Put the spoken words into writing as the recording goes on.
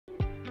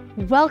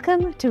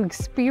Welcome to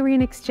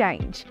Experian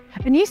Exchange,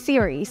 a new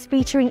series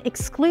featuring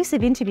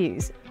exclusive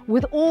interviews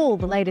with all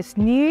the latest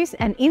news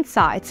and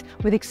insights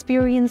with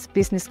Experian's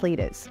business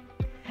leaders.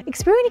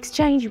 Experian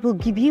Exchange will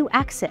give you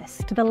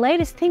access to the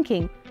latest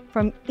thinking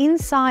from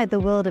inside the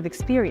world of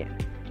Experian,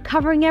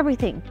 covering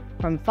everything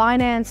from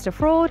finance to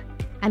fraud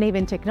and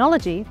even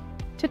technology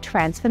to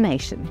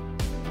transformation.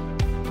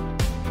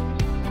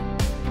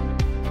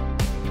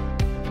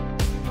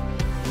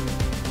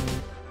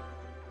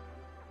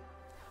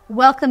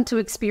 Welcome to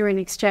Experian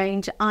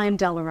Exchange. I'm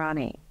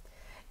Irani.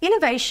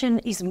 Innovation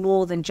is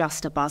more than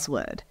just a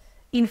buzzword.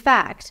 In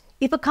fact,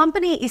 if a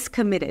company is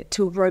committed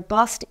to a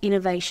robust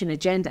innovation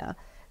agenda,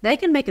 they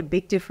can make a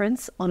big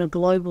difference on a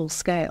global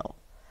scale.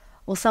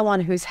 Well,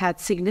 someone who's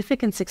had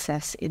significant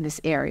success in this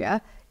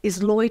area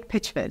is Lloyd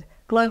Pitchford,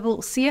 Global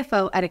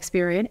CFO at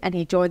Experian, and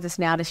he joins us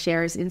now to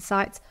share his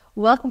insights.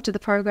 Welcome to the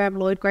program,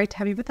 Lloyd. Great to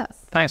have you with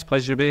us. Thanks.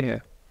 Pleasure to be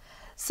here.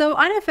 So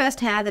I know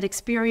firsthand that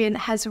Experian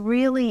has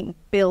really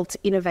built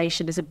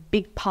innovation as a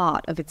big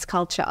part of its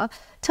culture.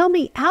 Tell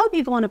me, how have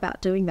you gone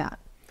about doing that?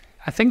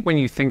 I think when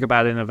you think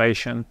about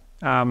innovation,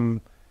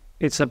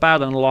 it's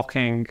about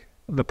unlocking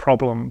the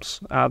problems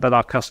that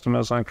our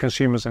customers and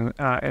consumers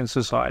in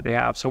society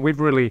have. So we've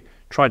really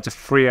tried to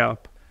free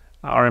up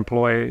our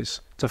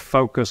employees to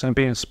focus and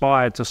be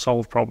inspired to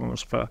solve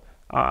problems for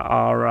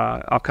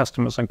our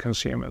customers and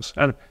consumers.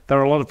 And there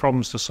are a lot of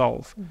problems to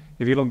solve.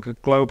 If you look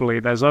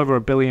globally, there's over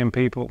 1 billion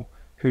people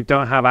who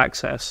don't have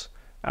access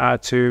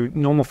to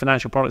normal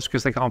financial products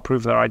because they can't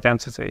prove their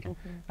identity.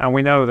 And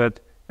we know that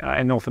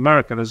in North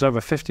America, there's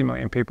over 50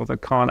 million people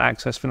that can't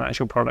access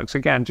financial products,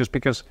 again, just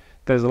because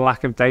there's a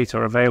lack of data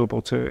available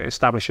to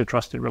establish a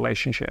trusted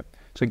relationship.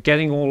 So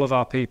getting all of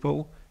our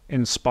people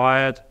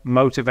inspired,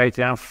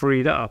 motivated, and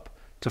freed up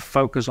to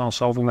focus on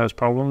solving those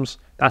problems,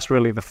 that's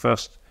really the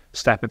first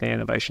step in the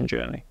innovation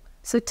journey.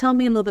 So tell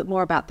me a little bit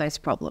more about those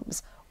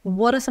problems.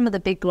 What are some of the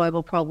big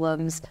global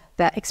problems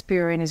that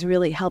Experian is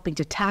really helping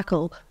to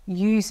tackle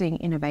using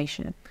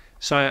innovation?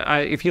 So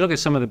if you look at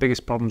some of the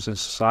biggest problems in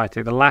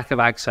society, the lack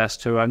of access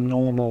to a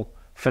normal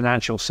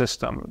financial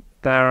system,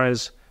 there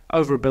is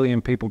over 1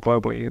 billion people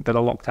globally that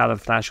are locked out of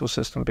the financial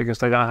system because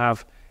they don't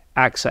have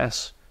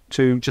access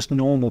to just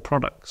normal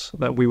products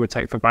that we would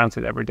take for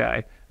granted every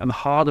day. And the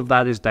heart of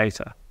that is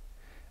data.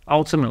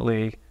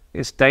 Ultimately,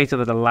 it's data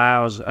that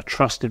allows a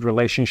trusted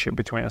relationship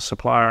between a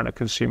supplier and a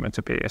consumer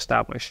to be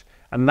established.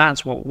 And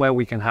that's where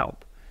we can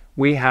help.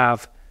 We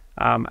have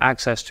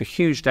access to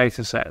huge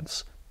data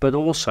sets, but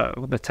also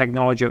the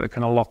technology that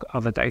can unlock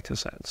other data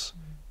sets.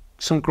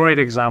 Some great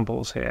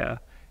examples here.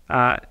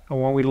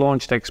 When we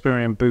launched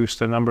Experian Boost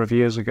a number of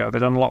years ago,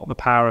 that unlocked the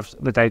power of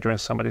the data in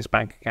somebody's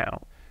bank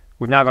account.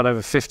 We've now got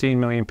over 15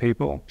 million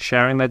people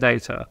sharing their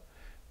data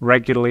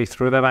regularly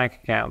through their bank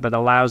account that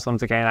allows them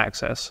to gain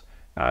access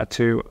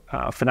to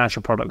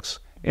financial products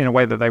in a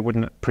way that they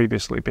wouldn't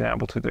previously been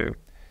able to do.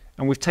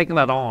 And we've taken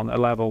that on a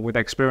level with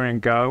Experian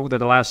Go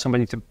that allows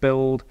somebody to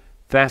build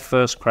their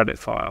first credit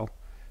file,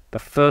 the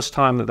first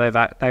time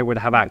that they would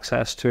have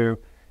access to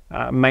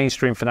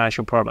mainstream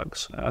financial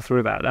products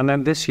through that. And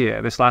then this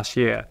last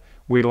year,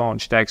 we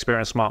launched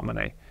Experian Smart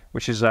Money,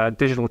 which is a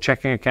digital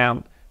checking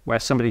account where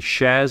somebody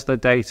shares the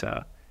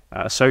data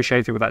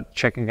associated with that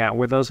checking account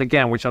with us,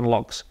 again, which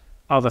unlocks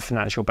other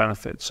financial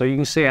benefits. So you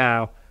can see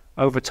how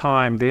over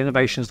time, the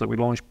innovations that we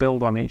launch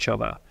build on each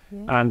other.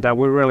 Yeah. And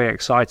we're really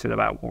excited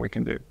about what we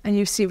can do. And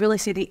you really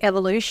see the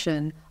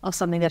evolution of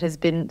something that has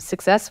been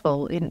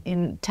successful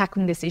in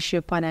tackling this issue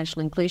of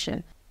financial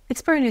inclusion.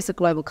 Experian is a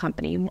global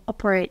company. You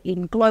operate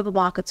in global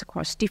markets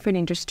across different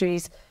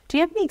industries. Do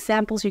you have any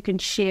examples you can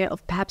share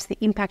of perhaps the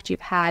impact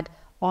you've had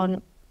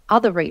on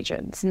other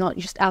regions, not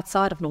just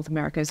outside of North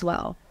America as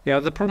well? Yeah,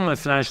 the problem with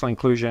financial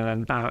inclusion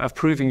and of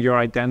proving your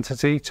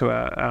identity to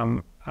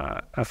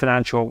a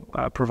financial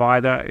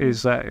provider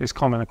is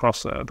common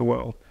across the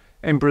world.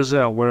 In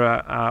Brazil,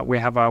 we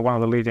have one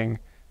of the leading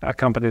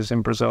companies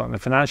in Brazil in the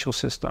financial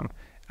system,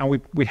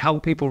 and we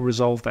help people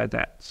resolve their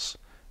debts.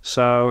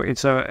 So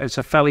it's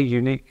a fairly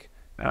unique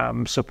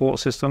support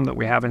system that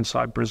we have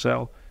inside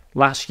Brazil.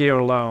 Last year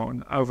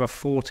alone, over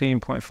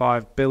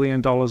 $14.5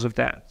 billion of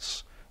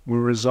debts were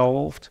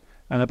resolved,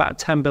 and about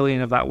 10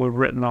 billion of that were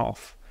written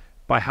off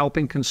by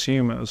helping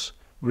consumers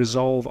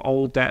resolve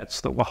old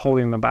debts that were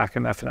holding them back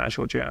in their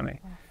financial journey.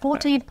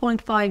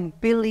 $14.5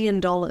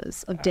 billion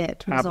of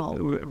debt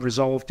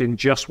resolved in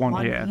just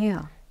one year.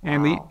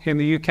 Wow. In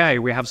the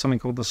UK, we have something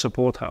called the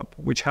Support Hub,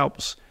 which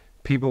helps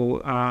people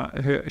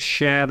who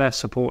share their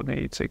support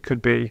needs. It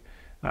could be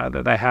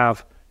that they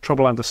have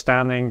trouble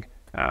understanding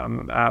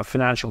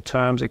financial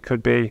terms. It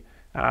could be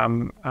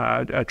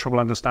trouble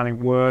understanding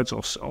words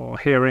or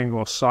hearing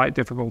or sight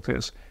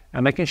difficulties.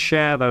 And they can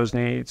share those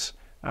needs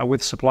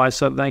with suppliers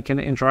so that they can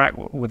interact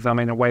with them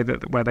in a way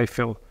where they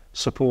feel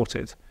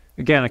supported.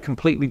 Again, a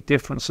completely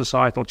different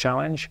societal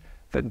challenge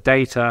that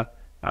data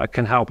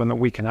can help and that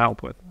we can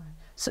help with.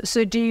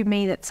 So do you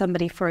mean that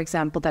somebody, for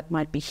example, that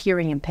might be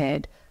hearing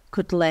impaired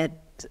could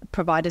let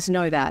providers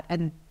know that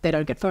and they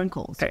don't get phone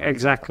calls?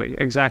 Exactly.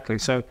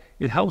 So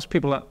it helps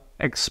people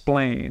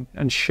explain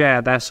and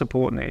share their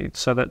support needs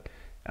so that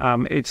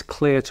it's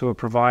clear to a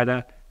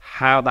provider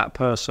how that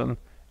person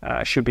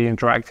should be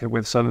interacted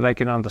with so that they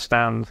can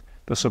understand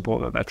the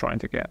support that they're trying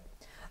to get.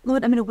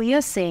 Lloyd, I mean, we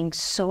are seeing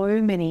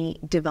so many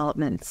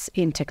developments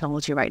in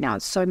technology right now,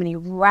 so many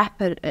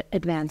rapid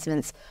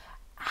advancements.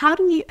 How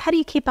do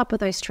you keep up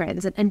with those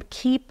trends and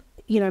keep,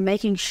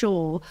 making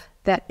sure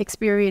that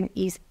Experian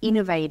is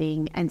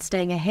innovating and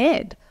staying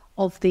ahead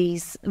of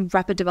these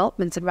rapid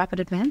developments and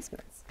rapid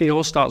advancements? It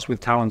all starts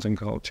with talent and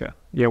culture.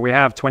 Yeah, we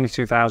have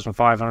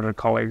 22,500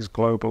 colleagues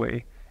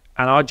globally,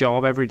 and our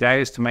job every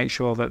day is to make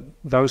sure that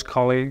those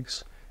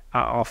colleagues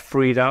are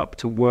freed up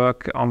to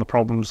work on the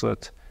problems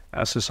that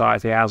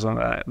society has and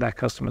their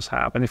customers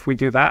have. And if we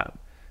do that,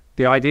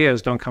 the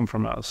ideas don't come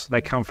from us.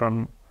 They come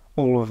from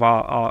all of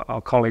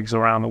our colleagues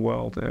around the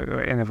world who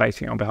are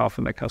innovating on behalf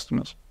of their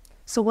customers.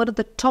 So what are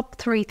the top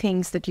 3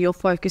 things that you're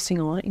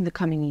focusing on in the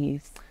coming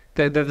years?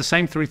 They're the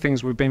same 3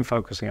 things we've been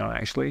focusing on,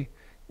 actually.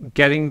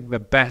 Getting the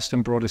best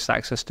and broadest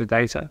access to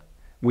data.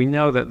 We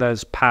know that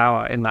there's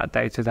power in that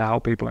data to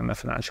help people in their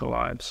financial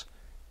lives.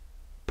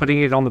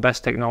 Putting it on the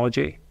best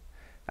technology.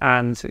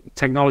 And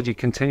technology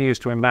continues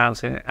to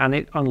advance, and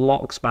it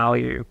unlocks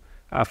value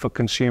for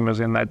consumers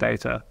in their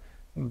data.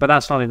 But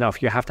that's not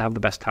enough. You have to have the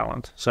best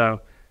talent.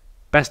 So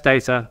best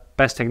data,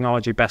 best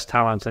technology, best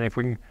talent. And if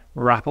we can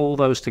wrap all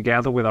those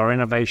together with our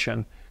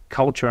innovation,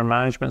 culture, and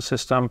management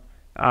system,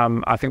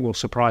 I think we'll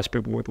surprise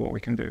people with what we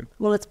can do.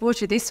 Well, it's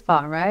brought you this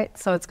far, right?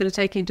 So it's going to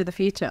take you into the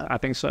future. I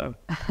think so.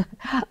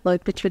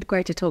 Lloyd Pitchford,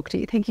 great to talk to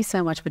you. Thank you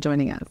so much for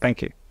joining us.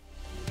 Thank you.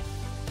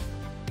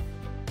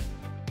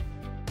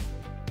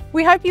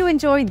 We hope you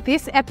enjoyed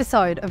this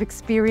episode of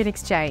Experian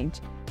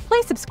Exchange.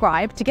 Please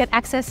subscribe to get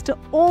access to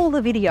all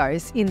the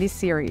videos in this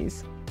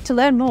series. To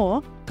learn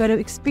more, go to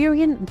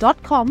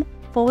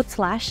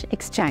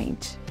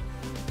experian.com/exchange.